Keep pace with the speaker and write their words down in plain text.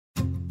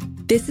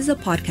This is a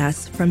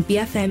podcast from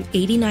BFM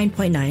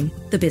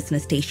 89.9, the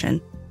business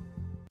station.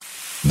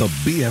 The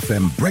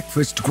BFM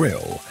Breakfast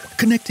Grill,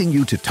 connecting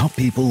you to top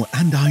people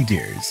and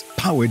ideas.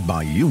 Powered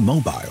by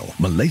U-Mobile,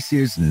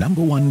 Malaysia's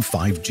 #1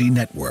 5G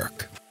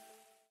network.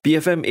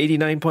 BFM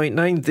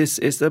 89.9, this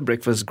is the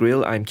Breakfast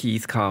Grill. I'm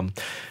Keith Kam.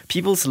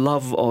 People's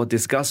love or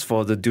disgust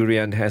for the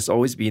durian has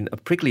always been a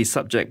prickly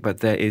subject, but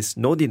there is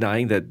no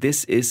denying that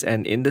this is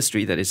an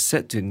industry that is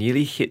set to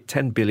nearly hit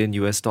 $10 billion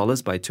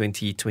by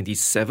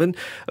 2027,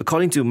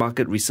 according to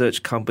market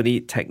research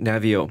company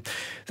Technavio.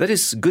 That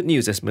is good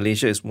news, as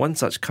Malaysia is one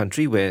such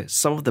country where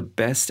some of the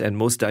best and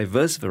most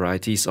diverse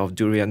varieties of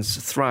durians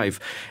thrive,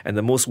 and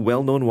the most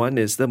well-known one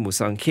is the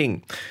Musang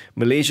King.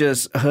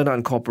 Malaysia's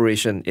Hernan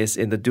Corporation is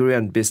in the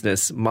durian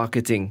business,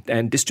 marketing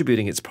and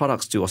distributing its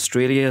products to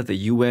Australia,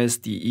 the US,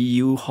 the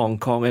EU, Hong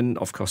Kong, and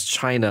of course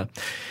China.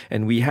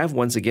 And we have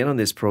once again on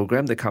this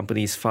program the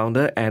company's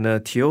founder, Anna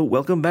Teo.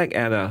 Welcome back,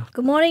 Anna.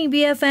 Good morning,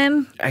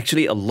 BFM.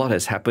 Actually, a lot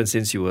has happened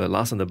since you were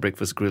last on the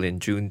Breakfast Grill in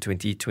June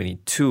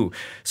 2022.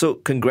 So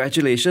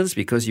congratulations,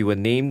 because you were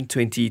named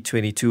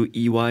 2022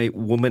 EY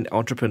Woman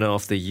Entrepreneur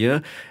of the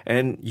Year,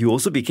 and you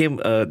also became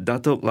a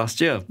Datuk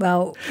last year.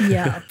 Well,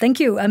 yeah,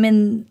 thank you. I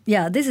mean,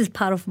 yeah, this is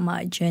part of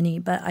my journey,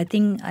 but I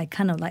think I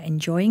kind of like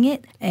enjoying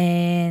it.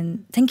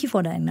 And thank you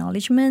for the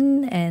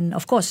acknowledgement. And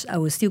of course, I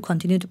will still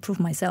continue to prove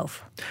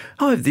myself.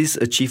 How have these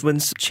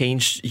achievements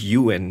changed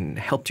you and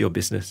helped your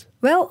business?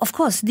 Well, of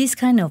course, these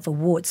kind of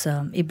awards,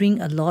 it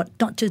bring a lot,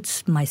 not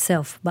just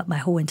myself, but my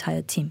whole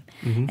entire team.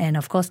 Mm-hmm. And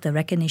of course, the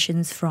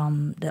recognitions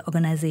from the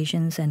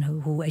organizations and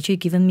who actually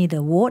given me the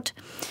award.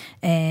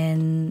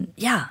 And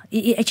yeah,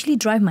 it actually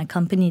drive my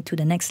company to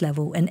the next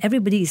level. And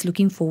everybody is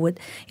looking forward,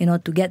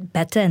 to get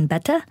better and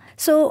better.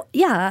 So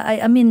yeah,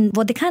 I mean,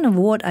 for the kind of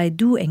award, I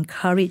do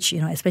encourage,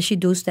 especially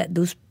those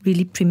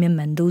really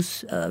premium and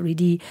those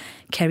really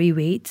carry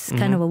weights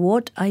kind of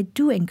award. I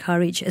do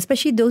encourage,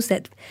 especially those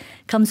that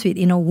comes with,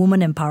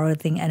 woman empower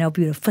thing, and I'll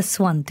be the first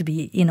one to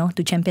be,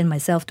 to champion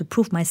myself, to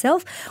prove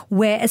myself,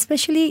 where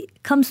especially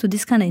comes to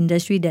this kind of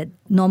industry that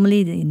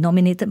normally they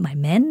nominated by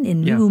men,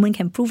 and women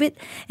can prove it.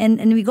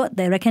 And we got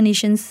the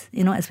recognitions,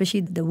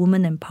 especially the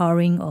Woman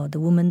Empowering or the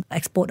Woman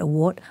Export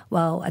Award.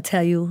 Well, I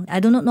tell you, I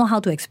do not know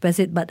how to express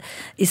it, but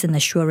it's an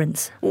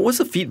assurance. What's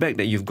the feedback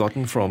that you've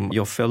gotten from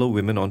your fellow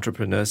women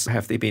entrepreneurs?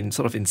 Have they been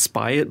sort of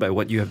inspired by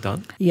what you have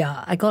done?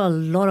 Yeah, I got a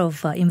lot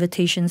of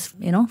invitations,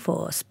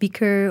 for a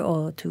speaker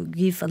or to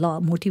give a lot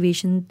of motivation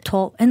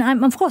talk. And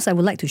of course, I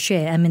would like to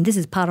share. I mean, this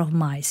is part of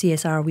my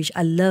CSR, which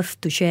I love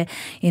to share,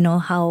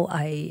 how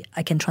I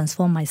can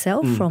transform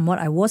myself from what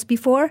I was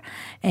before.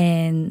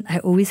 And I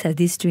always have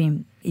this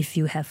dream. If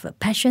you have a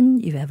passion,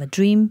 if you have a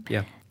dream,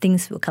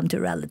 things will come to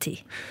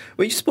reality.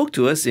 When you spoke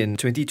to us in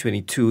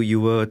 2022, you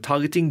were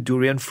targeting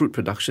durian fruit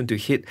production to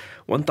hit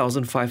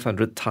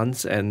 1,500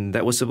 tons, and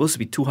that was supposed to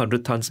be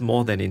 200 tons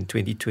more than in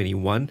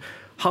 2021.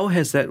 How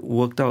has that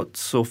worked out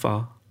so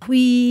far?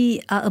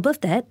 We are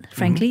above that,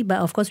 frankly, but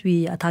of course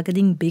we are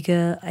targeting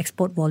bigger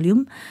export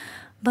volume.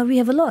 But we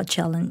have a lot of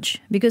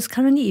challenge because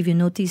currently, if you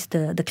notice,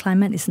 the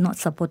climate is not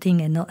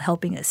supporting and not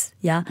helping us.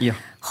 Yeah.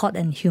 Hot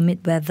and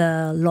humid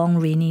weather, long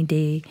rainy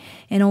day.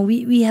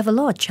 We have a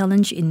lot of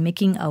challenge in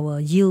making our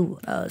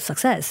yield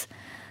success.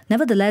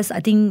 Nevertheless, I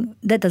think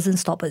that doesn't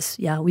stop us.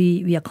 Yeah,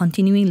 we are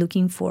continuing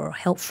looking for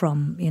help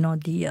from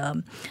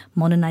the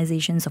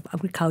modernizations of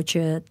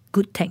agriculture,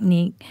 good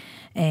technique,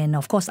 and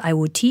of course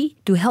IoT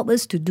to help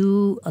us to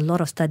do a lot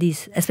of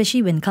studies,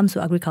 especially when it comes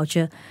to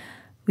agriculture.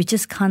 We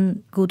just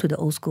can't go to the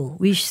old school.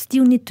 We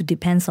still need to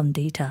depend on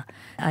data.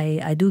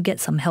 I do get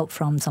some help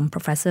from some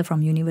professor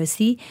from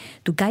university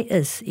to guide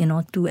us,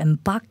 to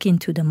embark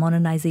into the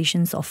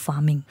modernizations of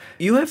farming.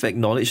 You have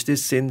acknowledged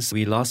this since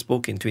we last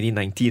spoke in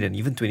 2019 and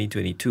even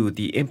 2022,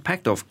 the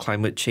impact of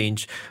climate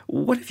change.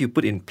 What have you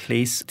put in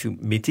place to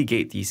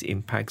mitigate these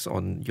impacts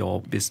on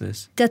your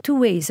business? There are two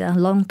ways,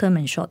 long-term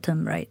and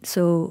short-term, right?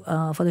 So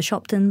for the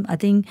short-term, I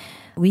think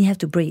we have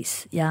to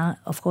brace,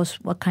 of course,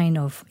 what kind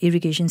of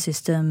irrigation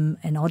system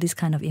and all this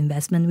kind of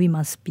investment, we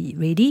must be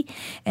ready.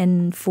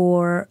 And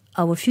for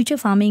our future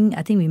farming,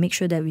 I think we make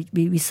sure that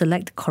we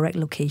select the correct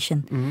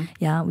location.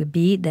 We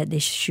be it that they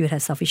should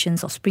have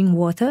sufficient of spring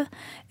water,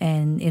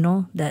 and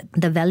that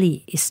the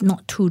valley is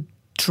not too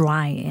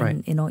dry,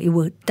 and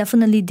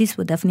this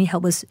will definitely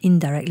help us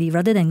indirectly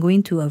rather than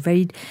going to a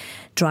very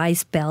dry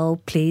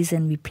spell place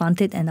and we plant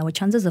it, and our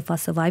chances of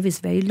us survive is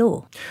very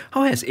low.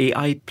 How has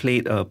AI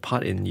played a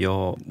part in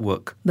your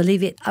work?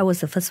 Believe it, I was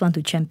the first one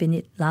to champion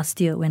it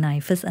last year when I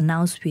first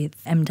announced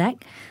with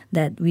MDAC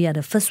that we are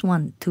the first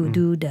one to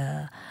do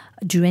the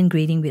durian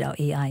grading with our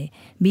AI.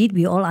 Be it,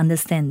 we all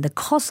understand the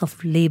cost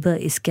of labor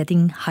is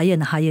getting higher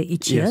and higher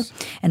each year.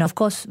 And of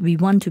course, we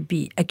want to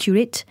be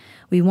accurate.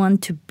 We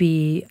want to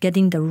be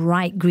getting the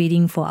right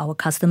grading for our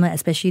customer,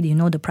 especially,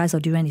 the price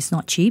of durian is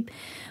not cheap.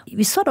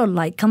 We sort of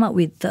like come up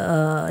with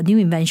new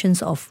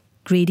inventions of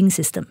grading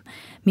system,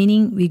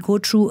 meaning we go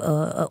through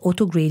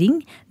auto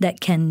grading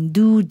that can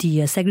do the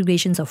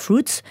segregations of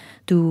fruits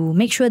to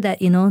make sure that,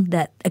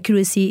 that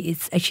accuracy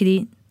is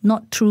actually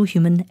not through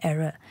human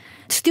error.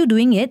 still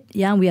doing it.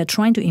 Yeah, we are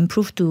trying to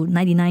improve to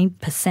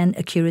 99%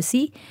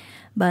 accuracy.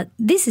 But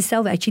this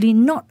itself actually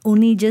not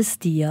only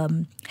just the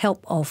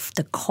help of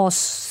the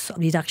cost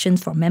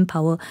reductions from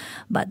manpower,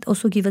 but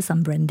also give us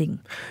some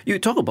branding. You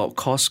talk about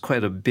cost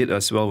quite a bit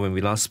as well when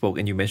we last spoke,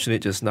 and you mentioned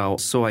it just now.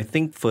 So I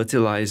think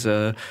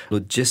fertilizer,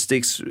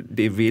 logistics,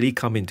 they really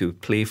come into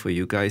play for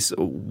you guys.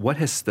 What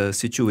has the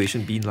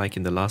situation been like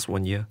in the last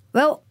 1 year?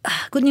 Well,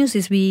 good news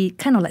is we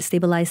kind of like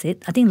stabilize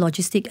it. I think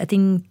I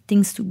think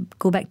things to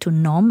go back to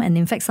norm. And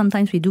in fact,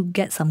 sometimes we do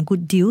get some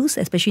good deals,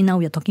 especially now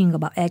we are talking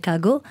about air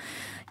cargo.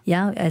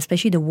 Yeah,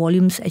 especially the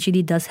volumes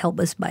actually does help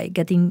us by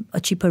getting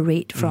a cheaper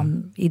rate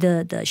from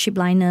either the ship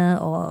liner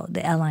or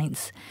the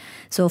airlines.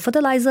 So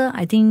fertilizer,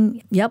 I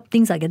think,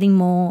 things are getting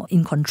more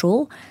in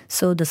control.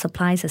 So the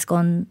supplies has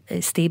gone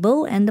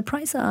stable and the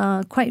price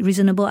are quite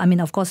reasonable. I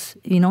mean, of course,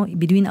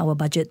 between our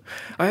budget.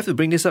 I have to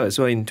bring this up as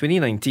well. In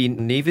 2019,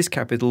 Navis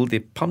Capital, they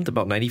pumped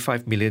about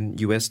 $95 million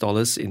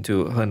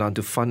into Hernan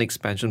to fund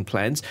expansion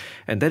plans.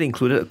 And that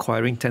included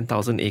acquiring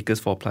 10,000 acres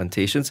for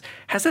plantations.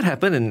 Has that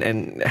happened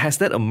and has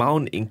that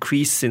amount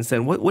increased since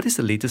then? What is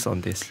the latest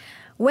on this?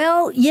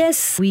 Well,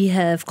 yes, we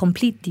have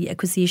completed the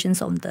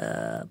acquisitions of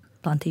the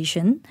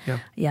plantation.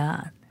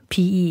 Yeah.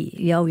 PE,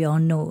 we all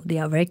know they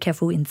are very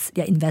careful in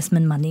their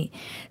investment money.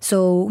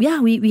 So,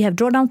 we have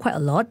drawn down quite a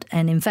lot.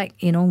 And in fact,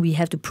 we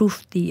have to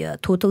prove the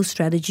total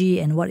strategy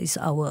and what is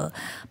our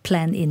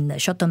plan in the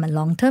short term and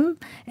long term.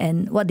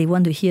 And what they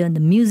want to hear in the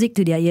music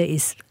to their ear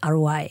is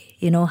ROI.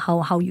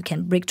 How you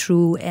can break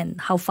through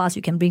and how fast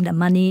you can bring the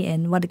money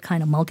and what the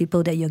kind of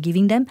multiple that you're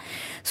giving them.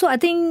 So I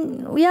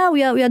think, we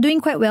are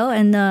doing quite well.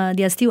 And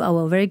they are still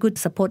our very good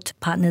support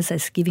partners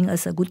as giving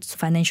us a good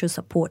financial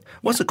support.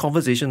 What's the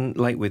conversation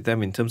like with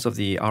them in terms of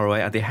the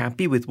ROI? Are they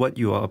happy with what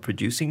you are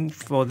producing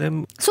for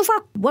them? So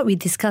far, what we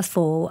discussed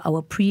for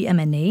our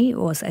pre-M&A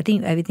was, I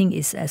think everything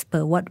is as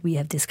per what we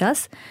have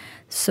discussed.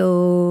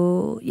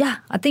 So,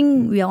 I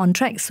think we are on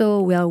track. So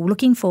we are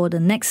looking for the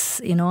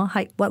next,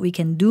 what we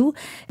can do.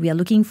 We are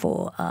looking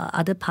for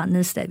other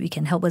partners that we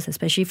can help us,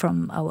 especially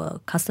from our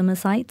customer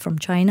side, from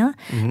China,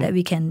 that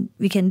we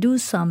can do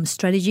some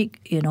strategic,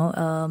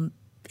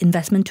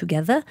 investment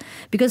together,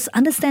 because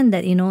understand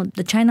that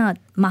the China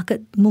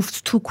market moves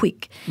too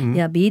quick.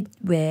 Be it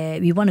where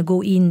we want to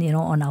go in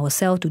on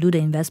ourselves to do the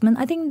investment.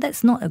 I think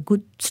that's not a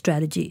good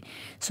strategy.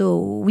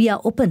 So we are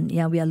open.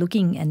 We are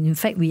looking, and in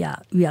fact we are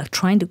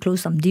trying to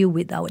close some deal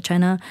with our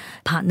China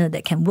partner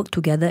that can work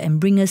together and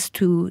bring us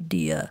to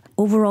the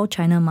overall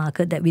China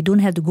market, that we don't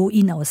have to go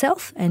in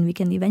ourselves and we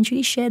can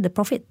eventually share the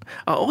profit.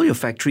 Are all your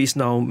factories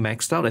now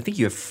maxed out? I think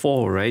you have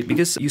 4, right?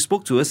 Because you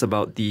spoke to us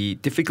about the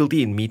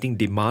difficulty in meeting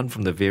demand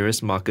from the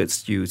various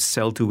markets you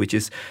sell to, which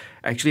is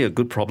actually a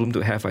good problem to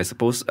have, I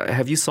suppose.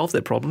 Have you solved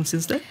that problem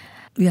since then?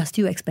 We are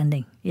still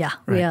expanding. Right.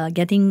 We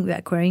are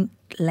acquiring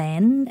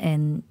land,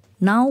 and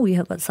now we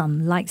have got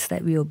some lights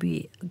that we will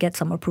get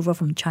some approval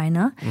from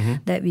China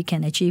that we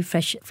can actually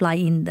fly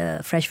in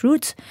the fresh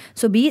fruits.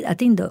 So be it, I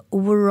think the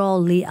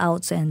overall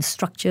layouts and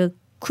structure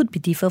could be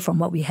different from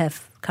what we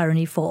have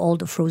currently for all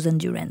the frozen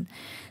durian.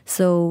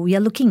 So we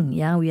are looking,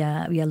 we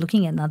are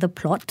looking at another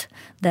plot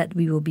that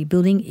we will be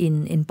building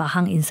in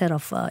Pahang instead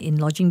of in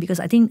lodging, because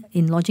I think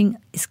in lodging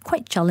is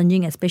quite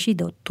challenging, especially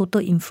the total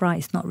infra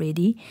is not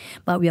ready.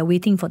 But we are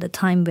waiting for the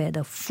time where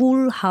the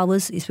full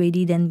harvest is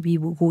ready, then we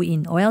will go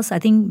in. Or else I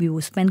think we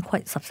will spend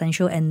quite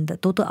substantial and the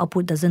total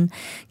output doesn't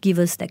give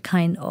us that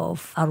kind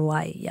of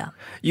ROI.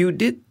 You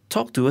did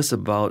talk to us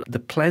about the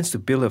plans to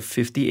build a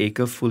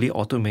 50-acre fully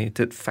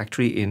automated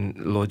factory in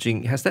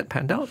lodging. Has that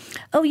panned out?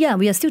 Oh, yeah.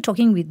 We are still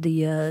talking with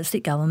the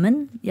state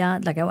government.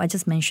 Like I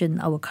just mentioned,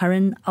 our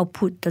current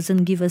output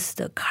doesn't give us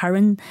the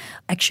current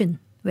action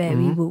where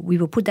we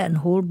will put that on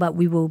hold, but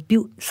we will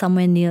build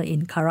somewhere near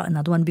in Karak,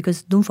 another one,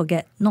 because don't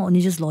forget, not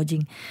only just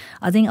lodging.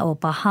 I think our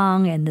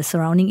Pahang and the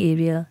surrounding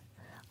area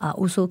are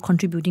also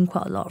contributing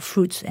quite a lot of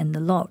fruits, and a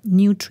lot of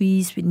new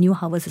trees with new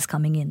harvests is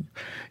coming in.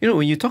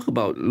 When you talk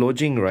about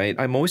lodging, right,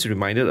 I'm always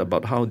reminded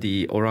about how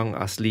the Orang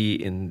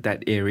Asli in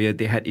that area,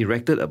 they had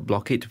erected a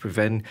blockade to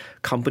prevent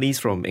companies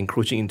from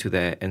encroaching into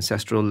their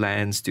ancestral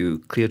lands to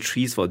clear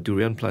trees for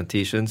durian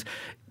plantations.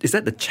 Is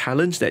that the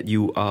challenge that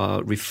you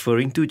are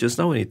referring to just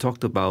now when you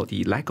talked about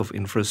the lack of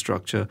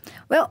infrastructure?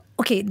 Well,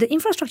 okay, the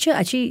infrastructure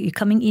actually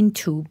coming in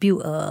to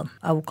build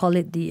I would call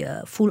it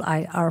the full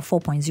IR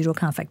 4.0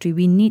 kind of factory.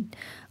 We need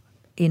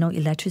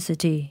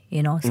electricity,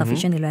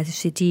 sufficient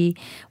electricity,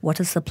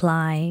 water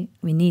supply.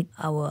 We need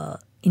our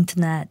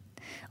internet,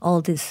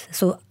 all this.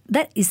 So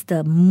that is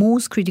the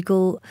most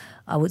critical,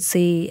 I would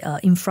say,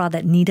 infra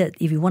that needed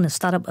if you want to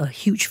start up a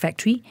huge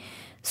factory.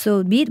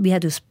 So be it we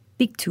had to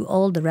speak to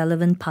all the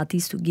relevant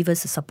parties to give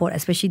us the support,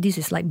 especially this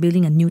is like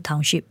building a new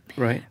township.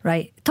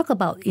 Right. Talk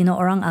about,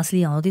 Orang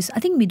Asli and all this. I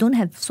think we don't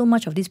have so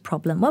much of this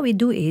problem. What we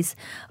do is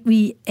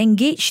we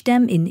engage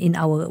them in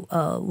our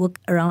work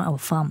around our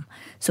farm.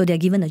 So they're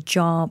given a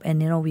job,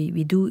 and,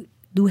 we do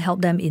do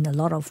help them in a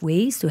lot of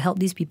ways to help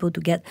these people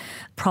to get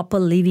proper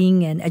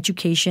living and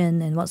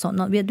education and what's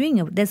not.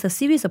 There's a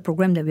series of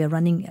programs that we are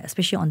running,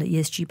 especially on the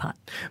ESG part.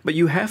 But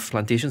you have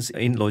plantations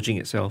in Lodging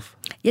itself.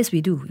 Yes,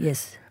 we do,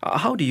 yes.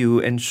 How do you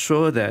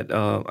ensure that,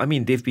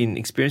 they've been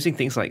experiencing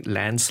things like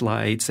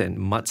landslides and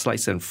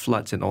mudslides and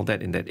floods and all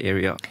that in that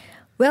area?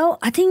 Well,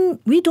 I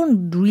think we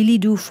don't really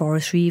do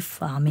forestry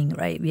farming,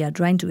 right? We are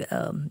trying to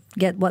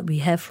get what we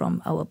have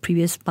from our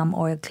previous palm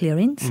oil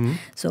clearings.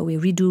 So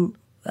we do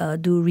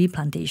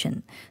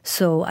replantation.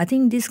 So I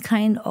think this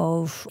kind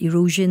of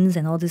erosions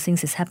and all these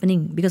things is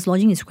happening because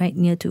Lodging is quite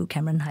near to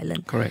Cameron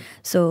Highland. Correct.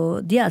 So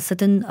there are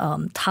certain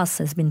tasks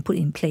has been put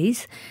in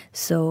place.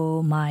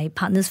 So my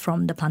partners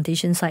from the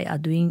plantation side are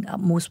doing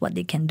most what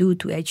they can do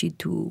to actually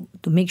to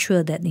make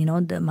sure that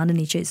the Mother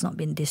Nature is not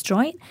being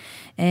destroyed.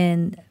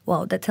 And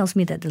that tells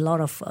me that a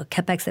lot of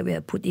capex that we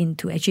have put in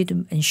to actually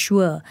to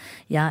ensure,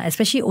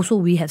 especially also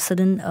we have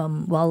certain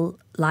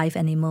wildlife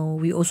animal.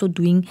 We're also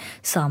doing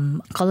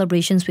some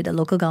collaborations with the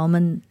local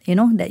government,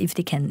 that if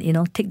they can,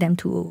 take them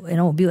to,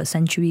 build a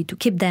sanctuary to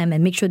keep them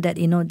and make sure that,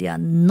 they are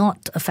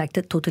not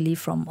affected totally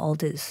from all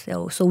this.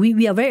 So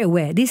we are very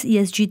aware. This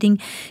ESG thing,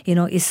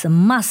 is a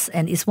must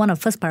and it's one of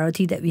the first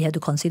priority that we have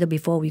to consider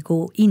before we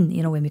go in,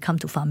 when we come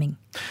to farming.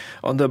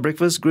 On the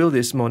Breakfast Grill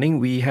this morning,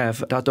 we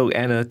have Dato'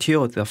 Anna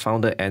Teo, the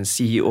founder and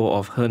CEO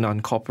of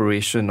Hernan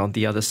Corporation. On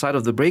the other side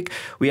of the break,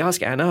 we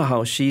ask Anna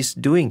how she's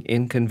doing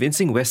in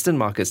convincing Western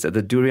markets that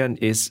the durian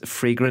is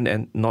fragrant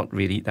and not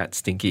really that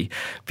stinky.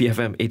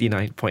 BFM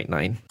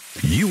 89.9.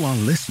 You are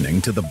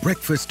listening to The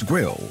Breakfast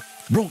Grill,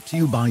 brought to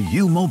you by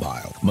U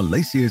Mobile,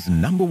 Malaysia's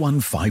 #1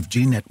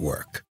 5G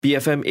network.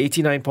 BFM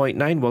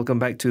 89.9, welcome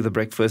back to The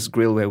Breakfast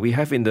Grill, where we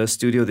have in the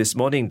studio this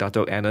morning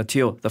Dato' Anna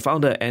Teo, the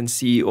founder and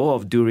CEO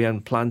of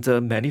durian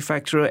planter,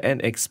 manufacturer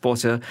and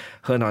exporter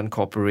Hernan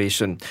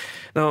Corporation.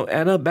 Now,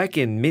 Anna, back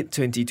in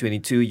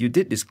mid-2022, you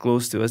did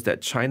disclose to us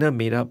that China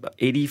made up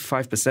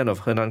 85% of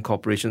Hernan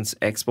Corporation's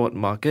export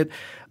market.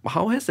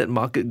 How has that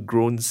market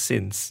grown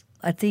since?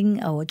 I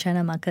think our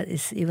China market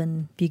is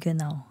even bigger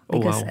now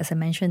because, as I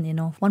mentioned,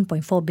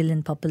 1.4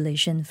 billion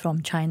population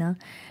from China.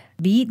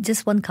 Be it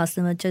just one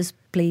customer just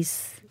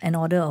place an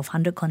order of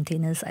 100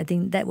 containers, I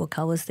think that will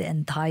cover the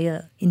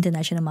entire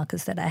international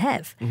markets that I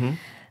have.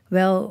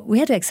 Well, we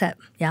had to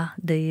accept,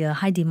 the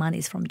high demand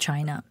is from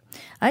China.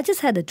 I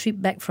just had a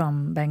trip back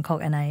from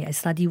Bangkok and I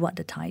study what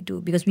the Thai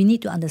do because we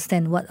need to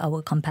understand what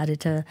our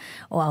competitor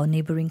or our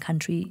neighboring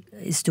country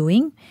is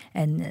doing.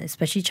 And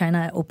especially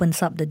China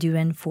opens up the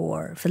durian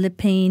for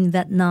Philippines,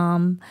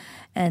 Vietnam.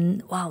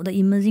 And the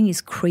emerging is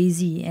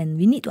crazy. And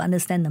we need to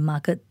understand the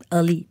market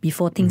early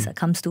before things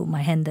comes to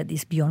my hand that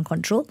is beyond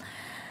control.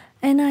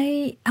 And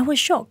I was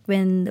shocked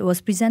when it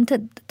was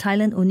presented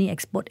Thailand only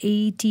export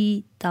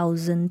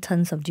 80,000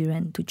 tons of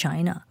durian to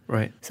China.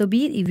 Right. So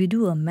be it if you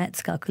do a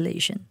maths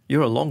calculation.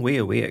 You're a long way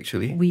away,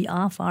 actually. We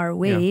are far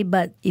away,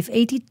 but if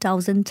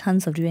 80,000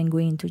 tons of durian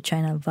going into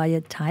China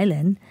via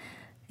Thailand,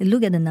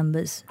 look at the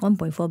numbers,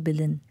 1.4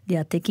 billion. They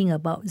are taking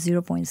about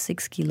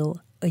 0.6 kilo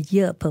a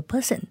year per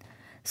person.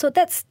 So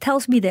that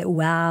tells me that,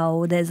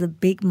 there's a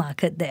big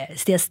market there.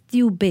 They're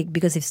still big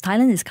because if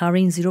Thailand is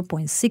covering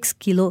 0.6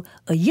 kilo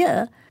a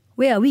year,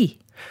 where are we?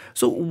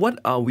 So what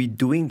are we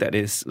doing that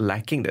is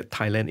lacking that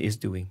Thailand is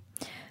doing?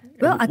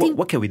 Well, I think...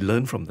 What can we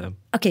learn from them?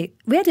 Okay,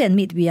 we have to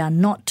admit we are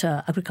not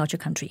an agriculture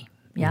country.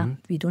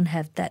 We don't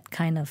have that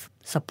kind of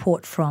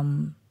support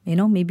from,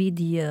 maybe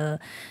the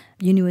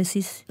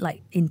universities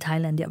like in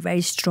Thailand. They are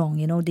very strong.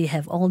 They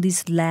have all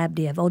these lab,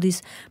 they have all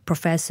these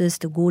professors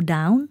to go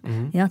down,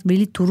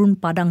 really turun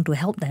padang to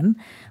help them.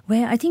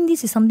 Where I think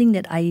this is something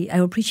that I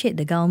appreciate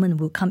the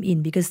government will come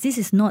in because this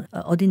is not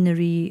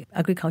ordinary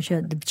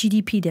agriculture. The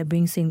GDP they're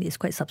bringing is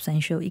quite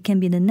substantial. It can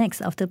be the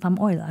next after palm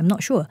oil. I'm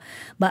not sure.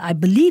 But I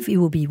believe it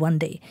will be one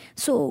day.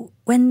 So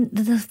when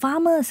the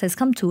farmers has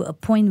come to a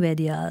point where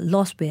they are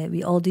lost, where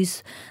with all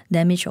this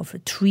damage of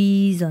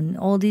trees and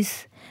all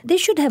this, they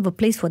should have a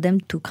place for them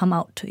to come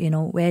out,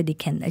 where they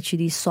can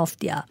actually solve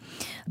their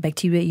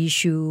bacteria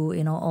issue,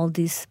 all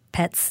these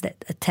pests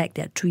that attack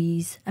their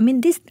trees. I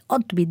mean, this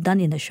ought to be done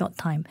in a short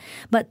time.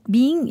 But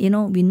being,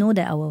 we know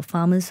that our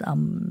farmers,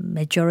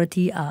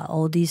 majority are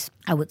all these,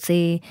 I would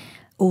say,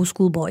 old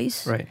school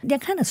boys. Right. They're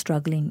kind of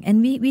struggling.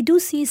 And we do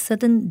see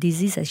certain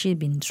disease actually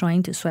been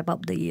trying to swipe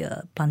up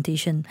the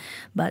plantation.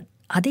 But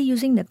are they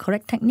using the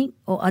correct technique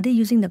or are they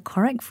using the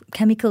correct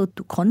chemical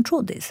to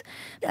control this?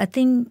 I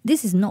think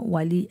this is not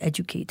widely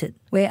educated.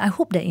 Where I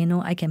hope that,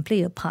 I can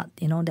play a part,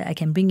 that I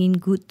can bring in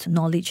good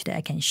knowledge that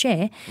I can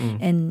share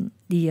and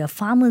the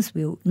farmers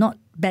will not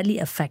badly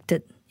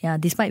affected.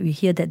 Despite we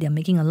hear that they're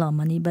making a lot of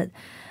money, but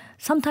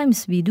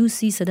sometimes we do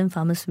see certain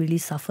farmers really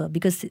suffer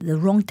because the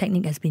wrong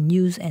technique has been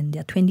used and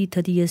their 20,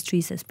 30 years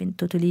trees has been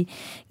totally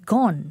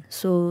gone.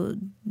 So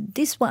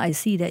this is what I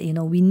see that,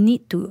 we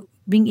need to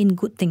bring in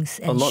good things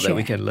and a lot share. That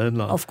we can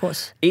learn. Of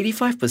course.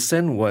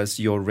 85% was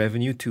your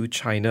revenue to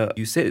China.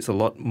 You said it's a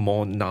lot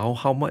more now.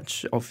 How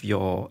much of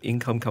your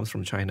income comes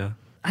from China?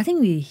 I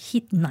think we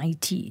hit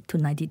 90 to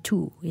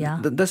 92,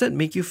 yeah. Does that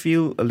make you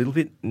feel a little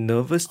bit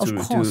nervous Of to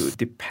course.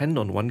 depend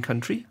on one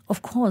country?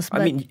 Of course.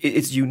 I mean,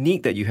 it's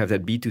unique that you have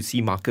that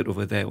B2C market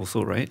over there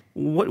also, right?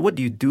 What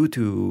do you do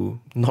to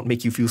not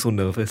make you feel so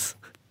nervous?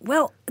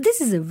 Well, this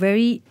is a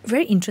very,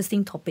 very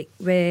interesting topic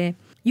where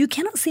you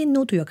cannot say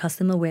no to your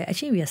customer where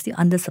actually we are still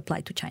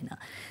undersupplied to China.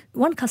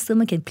 One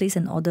customer can place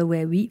an order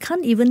where we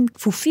can't even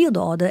fulfill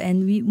the order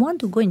and we want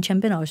to go and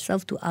champion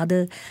ourselves to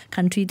other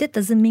countries. That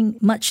doesn't mean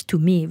much to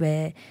me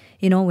where,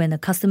 when a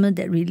customer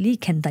that really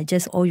can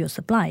digest all your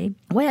supply,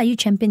 why are you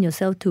champion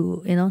yourself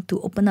to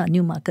open up a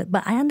new market?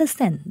 But I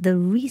understand the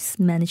risk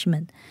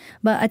management.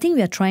 But I think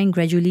we are trying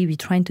gradually, we're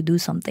trying to do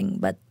something.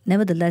 But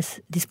nevertheless,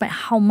 despite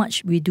how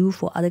much we do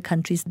for other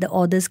countries, the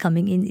orders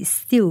coming in is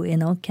still,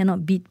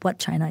 cannot beat what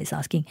China is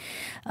asking.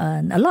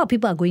 A lot of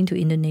people are going to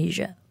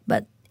Indonesia,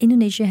 but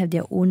Indonesia have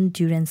their own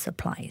durian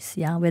supplies,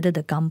 whether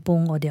the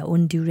kampung or their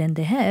own durian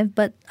they have.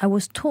 But I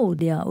was told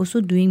they are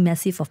also doing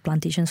massive of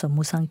plantations of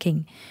Musang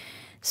King.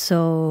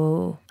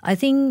 So I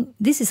think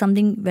this is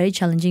something very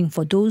challenging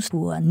for those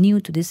who are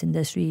new to this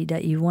industry,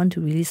 that you want to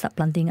really start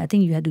planting. I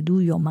think you have to do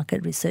your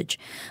market research,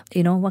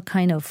 what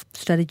kind of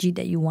strategy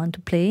that you want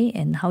to play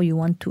and how you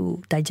want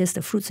to digest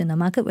the fruits in the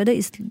market, whether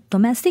it's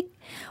domestic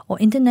or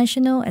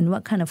international, and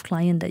what kind of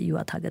client that you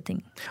are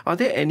targeting. Are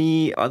there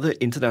any other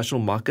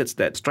international markets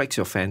that strikes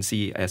your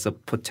fancy as a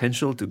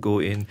potential to go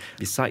in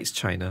besides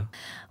China?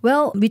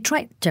 Well, we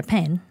tried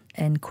Japan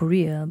and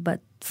Korea, but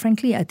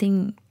frankly, I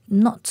think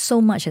not so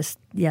much as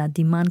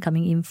demand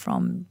coming in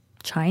from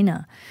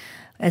China.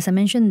 As I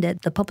mentioned,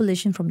 that the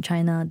population from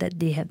China, that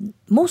they have,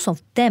 most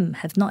of them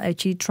have not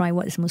actually tried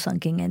what is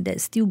Musang King, and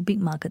there's still big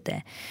market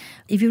there.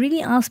 If you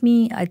really ask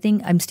me, I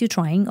think I'm still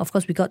trying. Of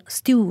course, we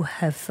still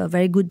have a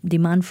very good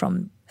demand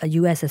from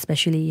US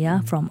especially,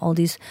 from all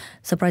these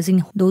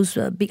surprising, those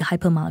big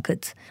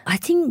hypermarkets. I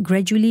think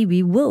gradually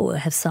we will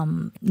have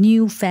some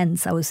new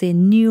fans, I would say,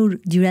 new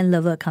durian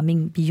lover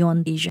coming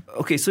beyond Asia.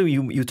 Okay, so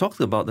you talked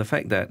about the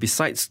fact that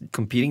besides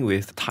competing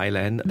with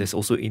Thailand, there's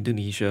also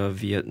Indonesia,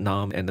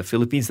 Vietnam, and the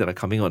Philippines that are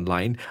coming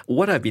online.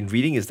 What I've been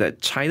reading is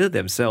that China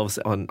themselves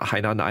on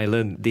Hainan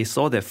Island, they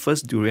saw their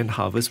first durian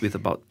harvest with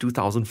about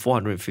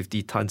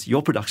 2,450 tons.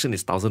 Your production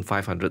is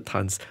 1,500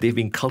 tons. They've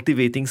been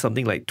cultivating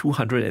something like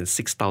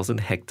 206,000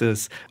 hectares.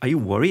 Are you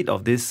worried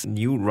of this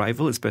new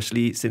rival,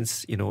 especially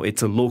since,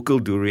 it's a local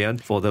durian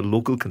for the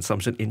local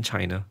consumption in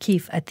China?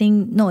 Keith, I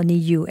think not only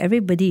you,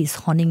 everybody is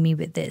haunting me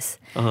with this.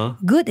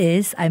 Good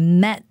is I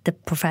met the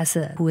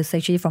professor who is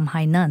actually from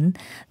Hernan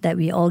that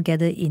we all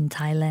gathered in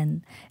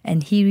Thailand,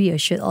 and he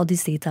reassured all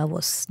this data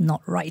was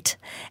not right.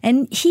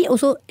 And he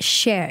also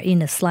shared in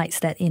the slides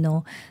that,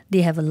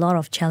 they have a lot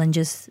of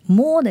challenges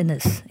more than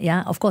us.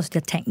 Yeah, of course,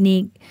 their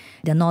technique,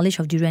 their knowledge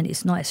of durian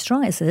is not as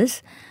strong as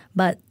us.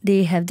 But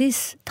they have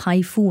this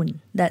typhoon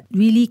that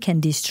really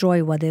can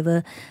destroy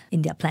whatever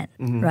in their plant,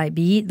 right?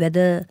 Be it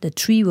whether the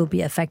tree will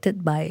be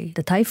affected by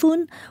the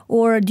typhoon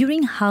or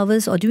during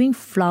harvest or during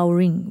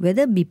flowering,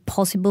 whether it be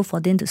possible for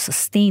them to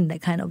sustain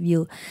that kind of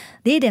yield.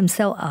 They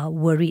themselves are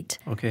worried.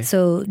 Okay.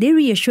 So they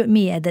reassured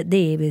me at that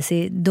day. They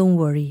say, don't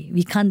worry,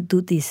 we can't do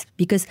this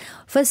because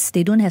first,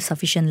 they don't have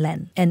sufficient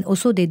land. And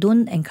also they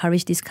don't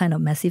encourage this kind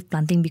of massive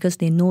planting because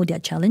they know their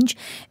challenge.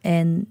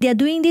 And they are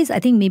doing this, I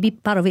think maybe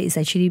part of it is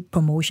actually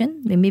promotion.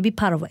 Maybe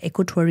part of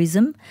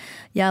ecotourism.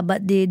 Yeah,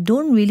 but they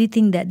don't really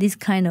think that this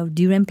kind of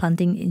durian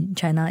planting in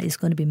China is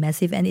going to be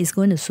massive and it's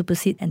going to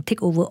supersede and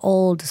take over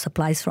all the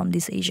supplies from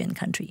this Asian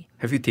country.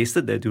 Have you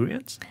tasted their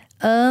durians?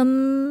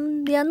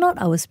 They are not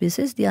our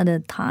species. They are the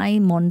Thai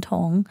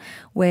Montong,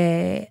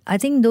 where I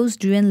think those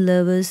durian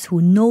lovers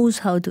who knows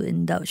how to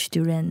indulge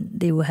durian,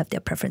 they will have their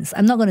preference.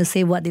 I'm not going to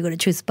say what they're going to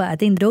choose, but I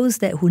think those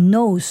who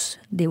knows,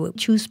 they will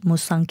choose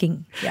Musang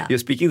King. Yeah. You're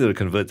speaking to the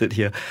converted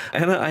here.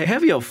 And I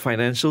have your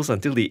financials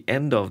until the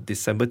end of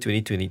December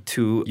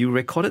 2022. You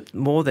recorded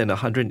more than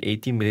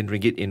 180 million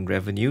ringgit in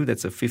revenue.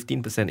 That's a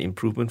 15%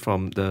 improvement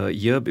from the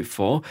year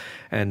before.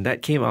 And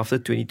that came after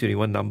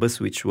 2021 numbers,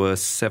 which were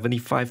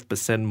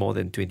 75% more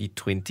than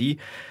 2020.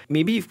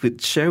 Maybe you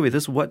could share with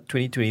us what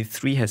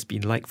 2023 has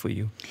been like for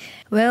you.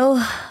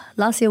 Well,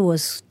 last year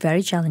was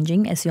very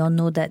challenging. As you all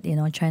know that,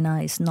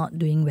 China is not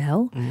doing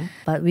well.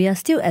 But we are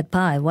still at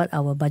par at what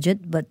our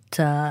budget, but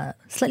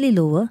slightly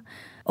lower.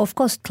 Of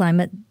course,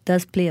 climate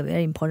does play a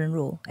very important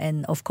role.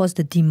 And of course,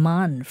 the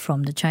demand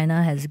from the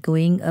China has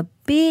going a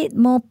bit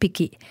more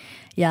picky.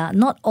 Yeah,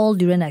 not all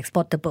durian are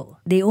exportable.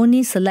 They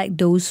only select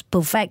those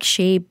perfect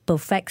shape,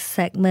 perfect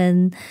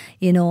segment,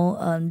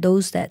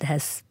 those that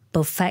has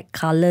perfect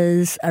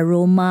colors,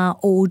 aroma,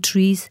 old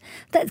trees.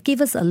 That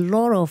gives us a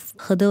lot of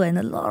hurdle and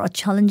a lot of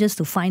challenges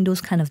to find those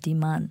kind of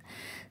demand.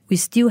 We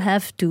still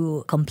have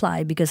to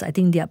comply because I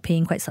think they are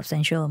paying quite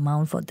substantial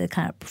amount for that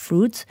kind of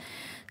fruits.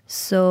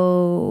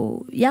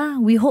 So,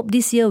 we hope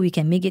this year we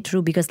can make it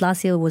through because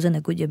last year wasn't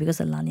a good year because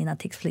the La Nina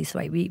takes place,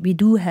 right? We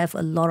do have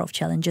a lot of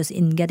challenges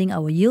in getting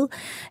our yield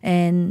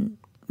and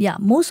Yeah,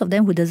 most of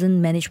them who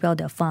doesn't manage well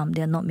their farm,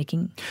 they are not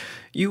making.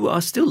 You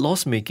are still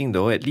loss-making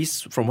though, at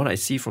least from what I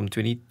see from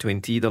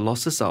 2020. The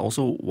losses are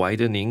also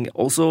widening.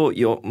 Also,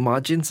 your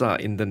margins are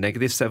in the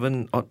negative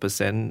 7%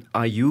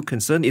 Are you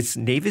concerned? Is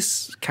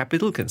Navis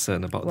Capital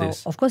concerned about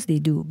this? Of course they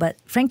do. But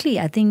frankly,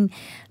 I think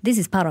this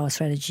is part of our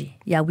strategy.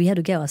 Yeah, we had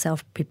to get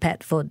ourselves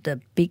prepared for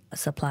the big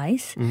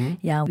supplies.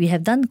 Yeah, we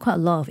have done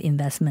quite a lot of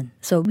investment.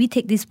 So we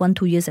take this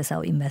 1-2 years as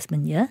our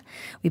investment year.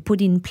 We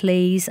put in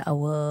place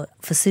our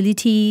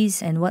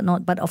facilities and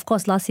whatnot. But of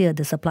course, last year,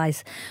 the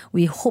supplies,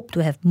 we hope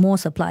to have more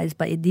supplies,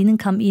 but it didn't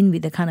come in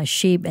with the kind of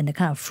shape and the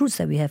kind of fruits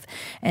that we have.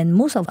 And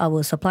most of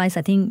our supplies,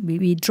 I think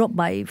we dropped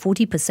by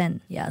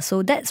 40%. Yeah,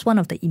 so that's one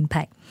of the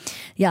impact.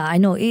 Yeah, I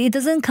know it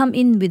doesn't come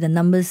in with the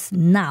numbers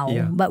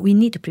now, but we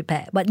need to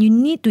prepare. But you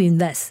need to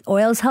invest, or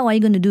else how are you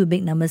going to do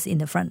big numbers in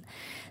the front?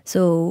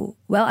 So,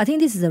 well, I think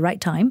this is the right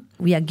time.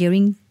 We are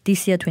gearing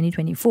this year,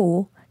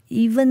 2024,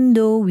 even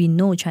though we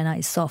know China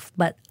is soft,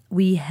 but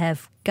we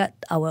have got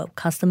our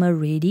customer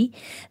ready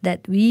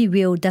that we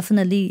will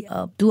definitely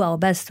do our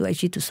best to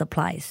actually to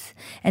supplies.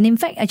 And in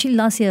fact, actually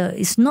last year,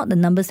 it's not the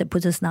numbers that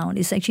put us down.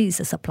 It's the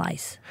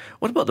supplies.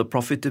 What about the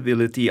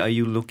profitability? Are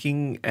you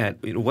looking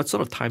at, what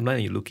sort of timeline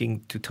are you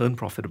looking to turn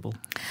profitable?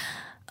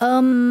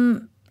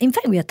 In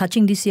fact, we are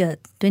touching this year,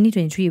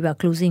 2023, we are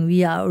closing.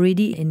 We are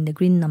already in the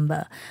green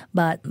number.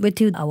 But wait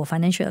till our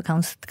financial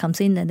accounts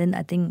comes in, and then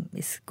I think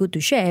it's good to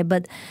share.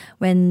 But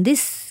when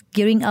this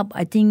gearing up,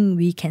 I think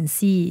we can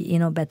see,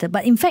 better.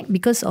 But in fact,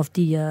 because of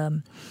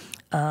the...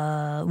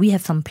 we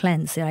have some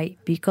plans, right?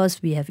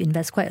 Because we have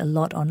invested quite a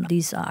lot on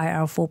this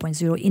IR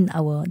 4.0 in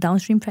our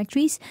downstream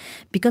factories.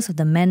 Because of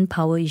the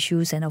manpower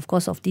issues and of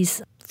course of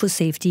this food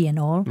safety and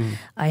all,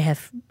 I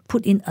have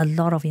put in a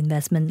lot of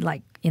investment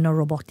like,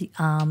 robotic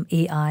arm,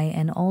 AI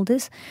and all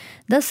this.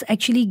 Does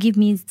actually give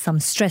me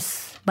some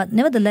stress. But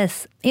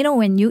nevertheless,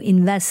 when you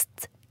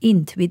invest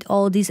in with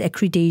all these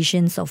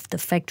accreditations of the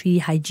factory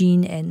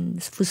hygiene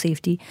and food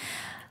safety,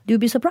 you'll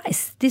be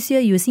surprised. This year,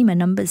 you'll see my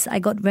numbers. I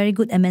got very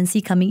good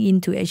MNC coming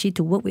in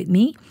to work with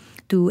me,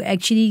 to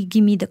actually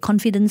give me the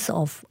confidence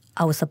of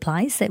our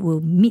supplies that will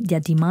meet their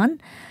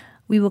demand.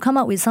 We will come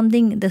up with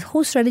something, the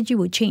whole strategy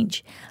will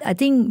change. I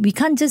think we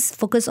can't just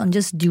focus on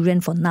just durian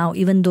for now,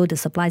 even though the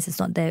supplies is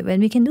not there, when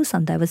we can do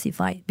some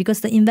diversified,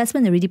 because the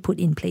investment already put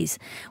in place.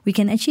 We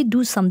can actually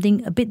do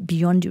something a bit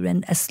beyond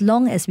durian, as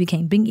long as we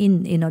can bring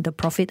in, the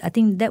profit. I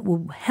think that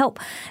will help.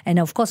 And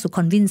of course, to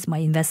convince my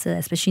investor,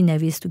 especially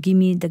Navis, to give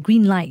me the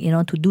green light,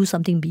 to do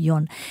something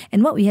beyond.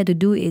 And what we have to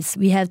do is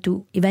we have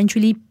to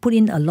eventually put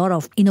in a lot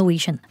of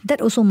innovation.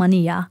 That also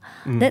money,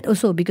 That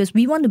also, because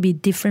we want to be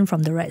different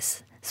from the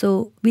rest.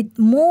 So with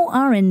more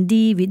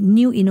R&D, with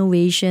new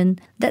innovation,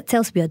 that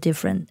tells we are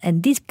different.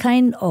 And this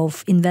kind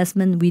of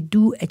investment, we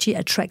do actually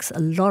attracts a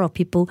lot of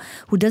people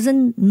who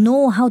doesn't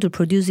know how to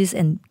produce this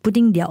and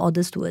putting their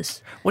orders to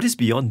us. What is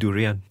beyond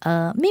durian?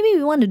 Maybe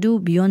we want to do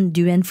beyond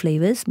durian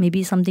flavors.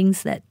 Maybe some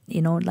things that,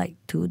 like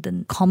to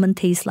the common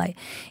taste, like,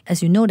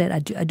 as you know that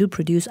I do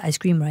produce ice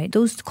cream, right?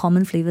 Those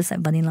common flavors like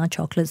vanilla,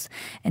 chocolates,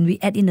 and we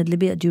add in a little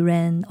bit of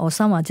durian, or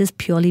some are just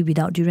purely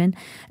without durian.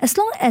 As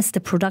long as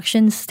the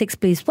production takes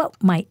place, what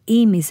my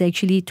aim is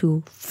actually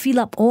to fill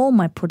up all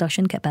my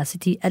production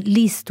capacity at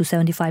least to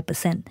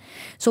 75%.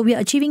 So we are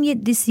achieving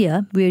it this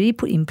year. We already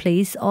put in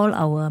place all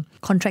our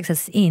contracts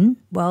as in.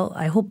 Well,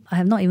 I hope I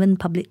have not even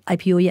public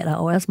IPO yet,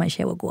 or else my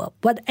share will go up.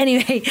 But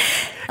anyway.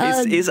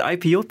 Is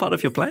IPO part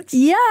of your plans?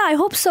 Yeah, I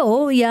hope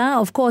so. Yeah,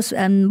 of course.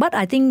 But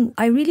I think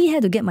I really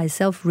had to get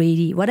myself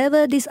ready.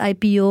 Whatever this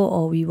IPO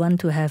or we want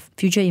to have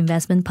future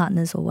investment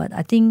partners or what,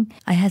 I think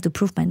I have to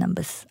prove my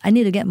numbers. I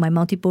need to get my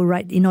multiple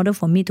right in order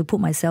for me to put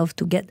myself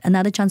to get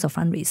another chance of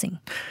fundraising.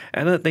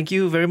 Anna, thank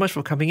you very much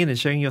for coming in and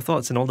sharing your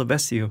thoughts, and all the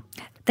best to you.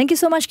 Thank you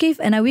so much, Keith,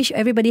 and I wish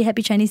everybody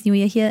happy Chinese New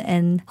Year here,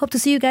 and hope to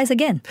see you guys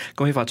again.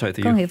 Gong hei fa choi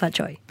to you. Gong hei fa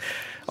choi.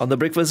 On the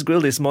Breakfast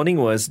Grill this morning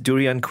was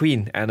Durian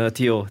Queen, Anna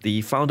Teo,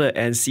 the founder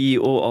and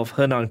CEO of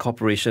Hernan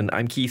Corporation.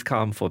 I'm Keith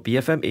Kam for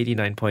BFM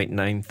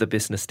 89.9, the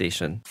business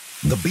station.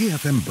 The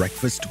BFM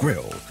Breakfast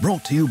Grill,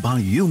 brought to you by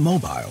U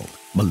Mobile,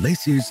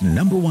 Malaysia's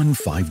 #1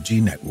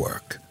 5G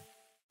network.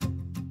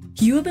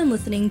 You have been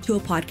listening to a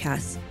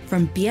podcast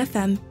from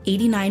BFM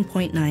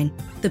 89.9,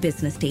 the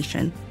business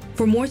station.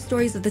 For more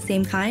stories of the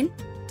same kind,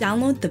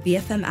 download the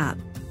BFM app.